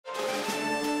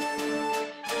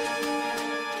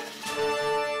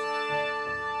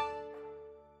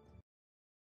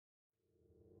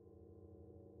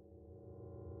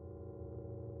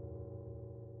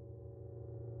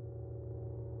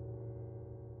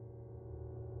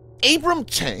Abram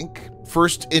Tank,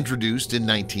 first introduced in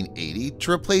 1980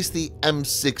 to replace the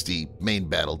M60 main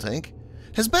battle tank,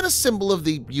 has been a symbol of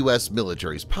the U.S.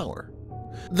 military's power.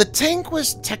 The tank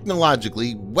was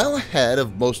technologically well ahead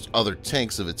of most other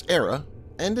tanks of its era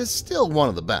and is still one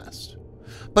of the best.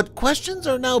 But questions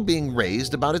are now being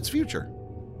raised about its future.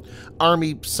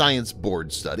 Army Science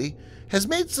Board study has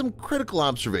made some critical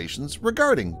observations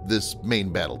regarding this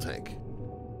main battle tank.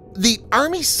 The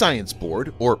Army Science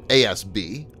Board, or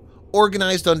ASB,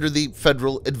 organized under the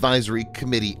Federal Advisory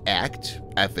Committee Act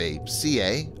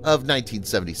 (FACA) of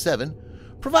 1977,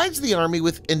 provides the Army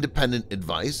with independent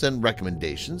advice and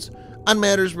recommendations on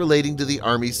matters relating to the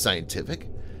Army's scientific,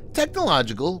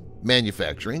 technological,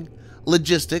 manufacturing,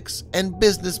 logistics, and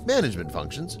business management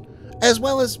functions, as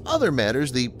well as other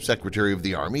matters the Secretary of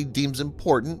the Army deems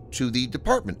important to the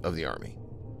Department of the Army.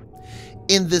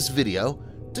 In this video,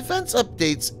 Defense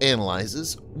Updates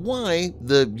analyzes why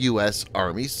the U.S.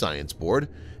 Army Science Board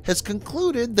has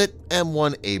concluded that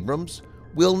M1 Abrams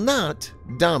will not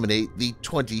dominate the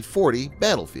 2040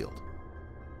 battlefield.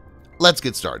 Let's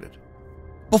get started.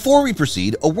 Before we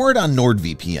proceed, a word on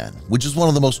NordVPN, which is one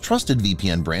of the most trusted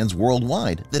VPN brands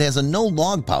worldwide that has a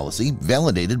no-log policy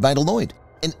validated by Deloitte,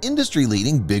 an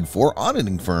industry-leading Big Four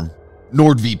auditing firm.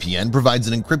 NordVPN provides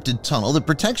an encrypted tunnel that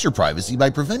protects your privacy by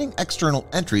preventing external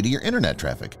entry to your internet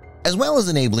traffic, as well as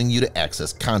enabling you to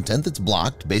access content that's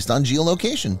blocked based on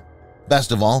geolocation.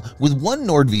 Best of all, with one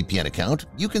NordVPN account,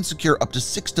 you can secure up to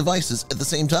 6 devices at the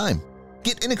same time.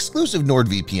 Get an exclusive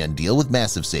NordVPN deal with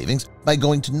massive savings by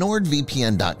going to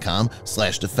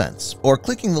nordvpn.com/defense or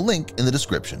clicking the link in the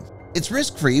description. It's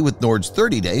risk-free with Nord's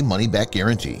 30-day money-back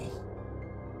guarantee.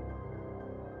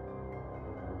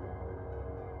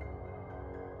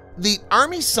 The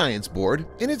Army Science Board,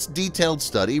 in its detailed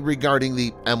study regarding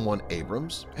the M1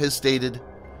 Abrams, has stated,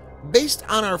 "Based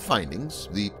on our findings,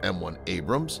 the M1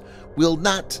 Abrams will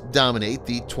not dominate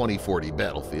the 2040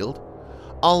 battlefield.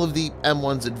 All of the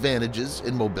M1's advantages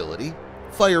in mobility,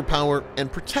 firepower,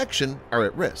 and protection are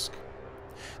at risk.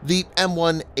 The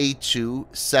M1A2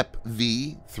 SEP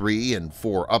V, 3, and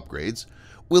 4 upgrades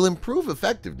will improve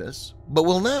effectiveness but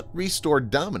will not restore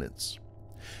dominance.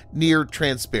 Near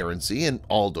transparency in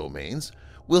all domains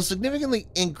will significantly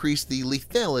increase the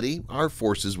lethality our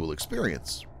forces will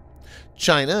experience.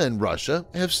 China and Russia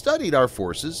have studied our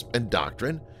forces and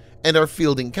doctrine and are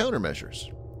fielding countermeasures.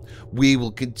 We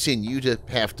will continue to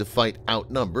have to fight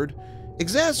outnumbered,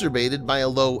 exacerbated by a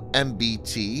low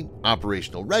MBT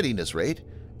operational readiness rate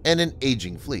and an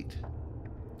aging fleet."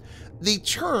 The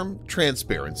term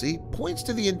transparency points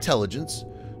to the intelligence,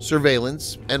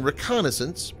 surveillance, and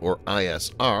reconnaissance, or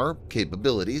ISR,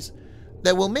 capabilities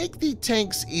that will make the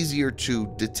tanks easier to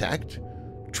detect,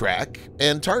 track,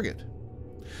 and target.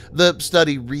 The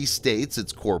study restates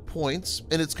its core points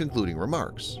in its concluding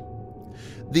remarks.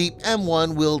 The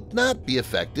M1 will not be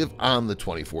effective on the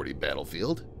 2040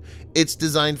 battlefield. It's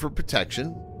designed for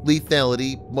protection,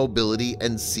 lethality, mobility,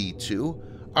 and C2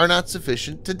 are not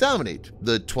sufficient to dominate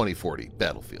the 2040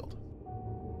 battlefield.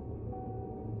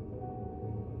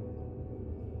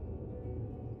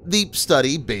 The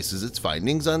study bases its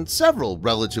findings on several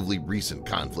relatively recent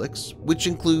conflicts, which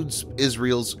includes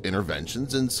Israel's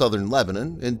interventions in southern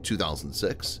Lebanon in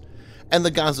 2006 and the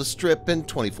Gaza Strip in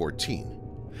 2014,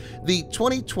 the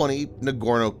 2020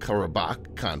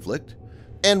 Nagorno-Karabakh conflict,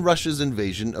 and Russia's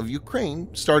invasion of Ukraine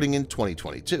starting in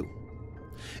 2022.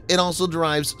 It also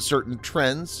derives certain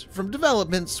trends from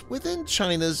developments within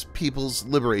China's People's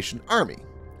Liberation Army,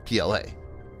 PLA.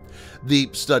 The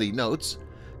study notes,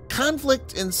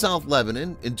 conflict in South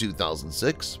Lebanon in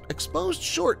 2006 exposed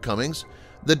shortcomings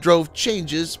that drove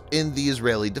changes in the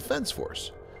Israeli Defense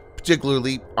Force,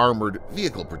 particularly armored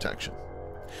vehicle protection.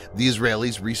 The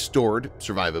Israelis restored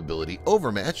survivability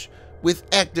overmatch with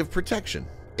active protection,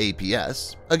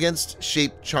 APS, against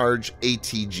shaped charge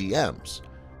ATGMs,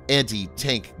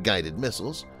 anti-tank guided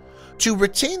missiles, to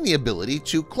retain the ability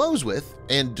to close with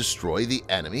and destroy the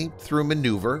enemy through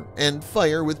maneuver and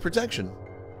fire with protection.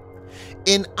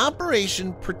 In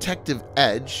Operation Protective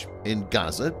Edge in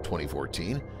Gaza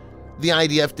 2014, the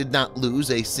IDF did not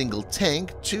lose a single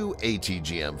tank to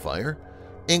ATGM fire,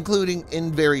 including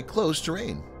in very close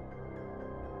terrain.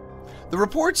 The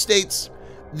report states,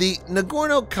 the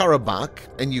Nagorno-Karabakh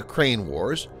and Ukraine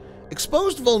wars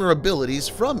exposed vulnerabilities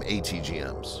from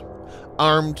ATGMs,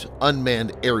 armed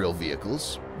unmanned aerial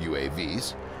vehicles,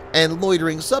 UAVs, and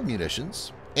loitering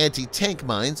submunitions, anti-tank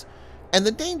mines, and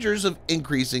the dangers of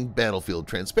increasing battlefield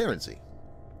transparency.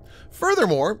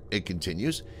 Furthermore, it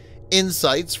continues,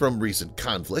 insights from recent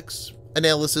conflicts,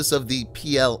 analysis of the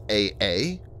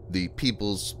PLAA, the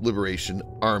People's Liberation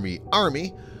Army,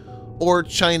 or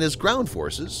China's ground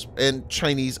forces and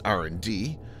Chinese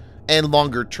R&D, and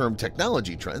longer-term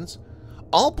technology trends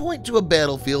all point to a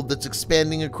battlefield that's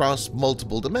expanding across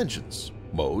multiple dimensions,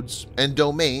 modes, and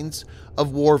domains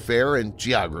of warfare and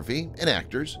geography and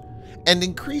actors, and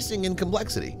increasing in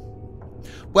complexity.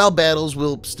 While battles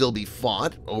will still be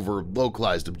fought over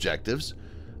localized objectives,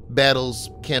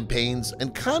 battles, campaigns,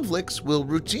 and conflicts will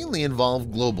routinely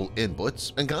involve global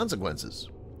inputs and consequences.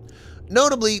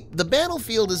 Notably, the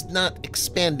battlefield is not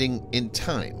expanding in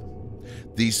time.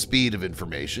 The speed of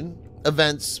information,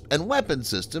 events, and weapon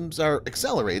systems are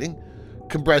accelerating,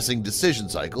 compressing decision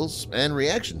cycles and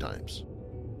reaction times.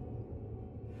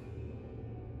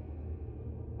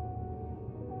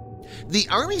 The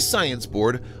Army Science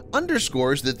Board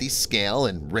underscores that the scale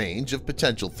and range of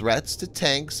potential threats to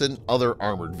tanks and other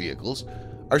armored vehicles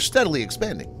are steadily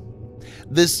expanding.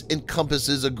 This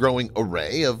encompasses a growing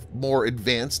array of more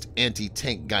advanced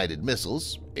anti-tank guided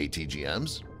missiles,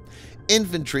 ATGMs,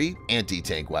 infantry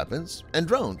anti-tank weapons, and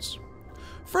drones.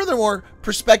 Furthermore,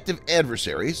 prospective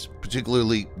adversaries,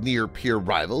 particularly near-peer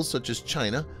rivals such as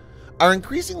China, are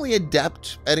increasingly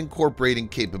adept at incorporating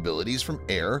capabilities from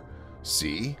air,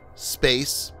 sea,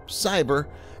 space, cyber,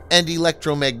 and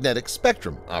electromagnetic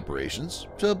spectrum operations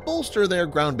to bolster their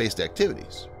ground-based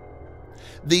activities.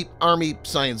 The Army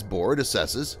Science Board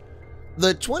assesses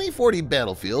the 2040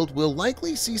 battlefield will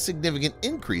likely see significant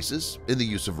increases in the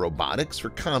use of robotics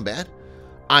for combat,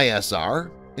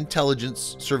 ISR,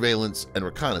 intelligence, surveillance and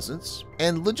reconnaissance,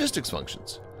 and logistics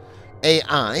functions,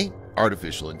 AI,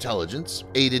 artificial intelligence,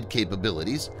 aided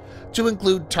capabilities to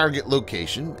include target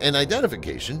location and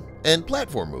identification and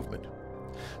platform movement,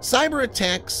 cyber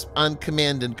attacks on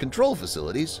command and control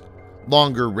facilities,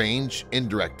 longer-range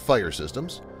indirect fire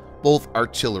systems, both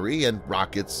artillery and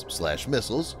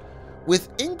rockets/missiles, with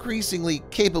increasingly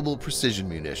capable precision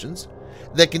munitions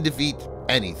that can defeat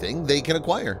anything they can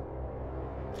acquire.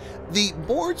 The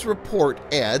board's report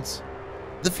adds,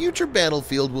 the future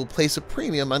battlefield will place a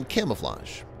premium on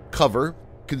camouflage, cover,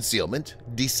 concealment,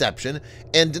 deception,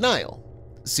 and denial,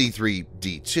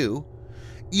 C3D2,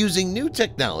 using new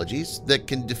technologies that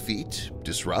can defeat,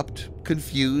 disrupt,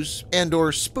 confuse,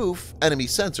 and/or spoof enemy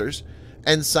sensors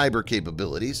and cyber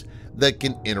capabilities that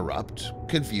can interrupt,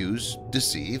 confuse,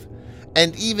 deceive,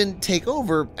 and even take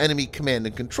over enemy command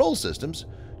and control systems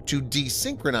to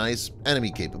desynchronize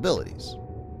enemy capabilities.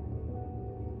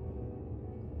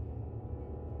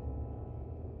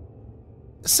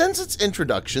 Since its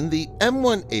introduction, the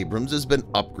M1 Abrams has been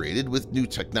upgraded with new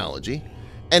technology,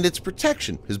 and its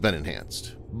protection has been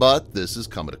enhanced, but this has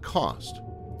come at a cost.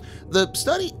 The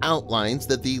study outlines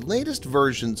that the latest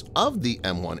versions of the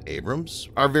M1 Abrams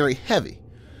are very heavy,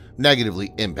 negatively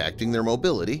impacting their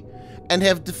mobility, and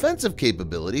have defensive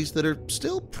capabilities that are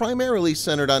still primarily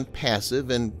centered on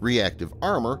passive and reactive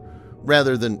armor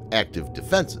rather than active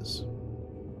defenses.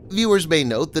 Viewers may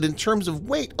note that in terms of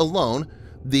weight alone,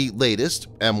 the latest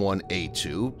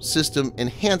M1A2 System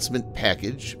Enhancement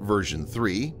Package version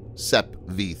 3 SEP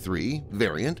V3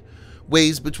 variant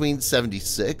weighs between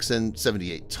 76 and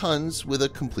 78 tons with a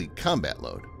complete combat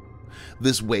load.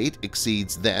 This weight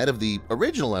exceeds that of the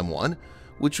original M1,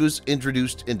 which was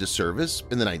introduced into service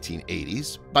in the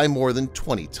 1980s, by more than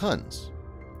 20 tons.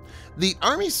 The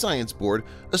Army Science Board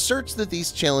asserts that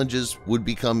these challenges would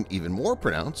become even more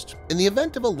pronounced in the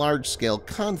event of a large-scale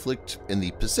conflict in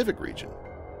the Pacific region.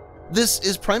 This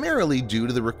is primarily due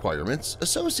to the requirements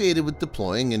associated with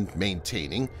deploying and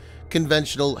maintaining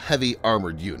conventional heavy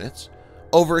armored units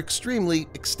over extremely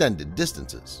extended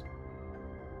distances.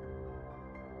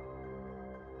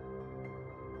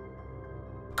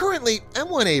 Currently,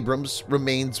 M1 Abrams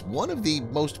remains one of the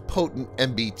most potent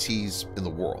MBTs in the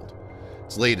world.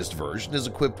 Its latest version is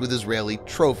equipped with Israeli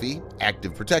Trophy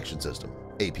Active Protection System,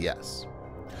 APS.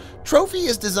 Trophy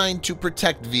is designed to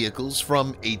protect vehicles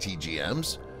from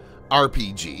ATGMs,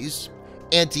 RPGs,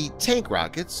 anti-tank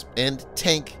rockets, and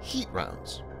tank heat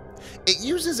rounds. It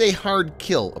uses a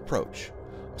hard-kill approach.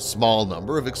 A small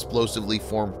number of explosively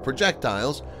formed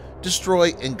projectiles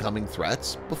destroy incoming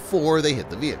threats before they hit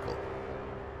the vehicle.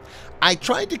 I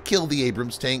tried to kill the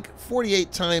Abrams tank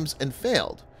 48 times and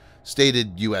failed,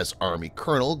 stated U.S. Army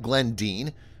Colonel Glenn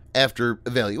Dean after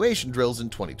evaluation drills in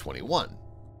 2021.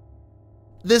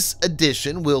 This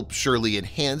addition will surely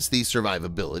enhance the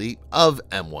survivability of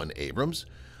M1 Abrams,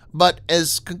 but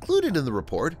as concluded in the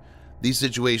report, the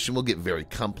situation will get very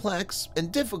complex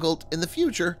and difficult in the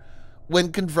future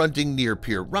when confronting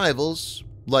near-peer rivals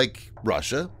like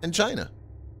Russia and China.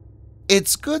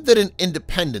 It's good that an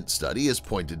independent study has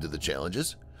pointed to the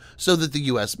challenges so that the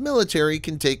U.S. military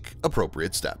can take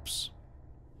appropriate steps.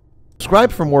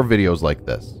 Subscribe for more videos like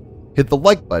this. Hit Hit the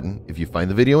like button if you find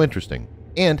the video interesting,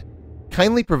 and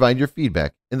kindly provide your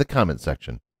feedback in the comment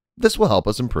section. This will help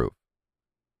us improve.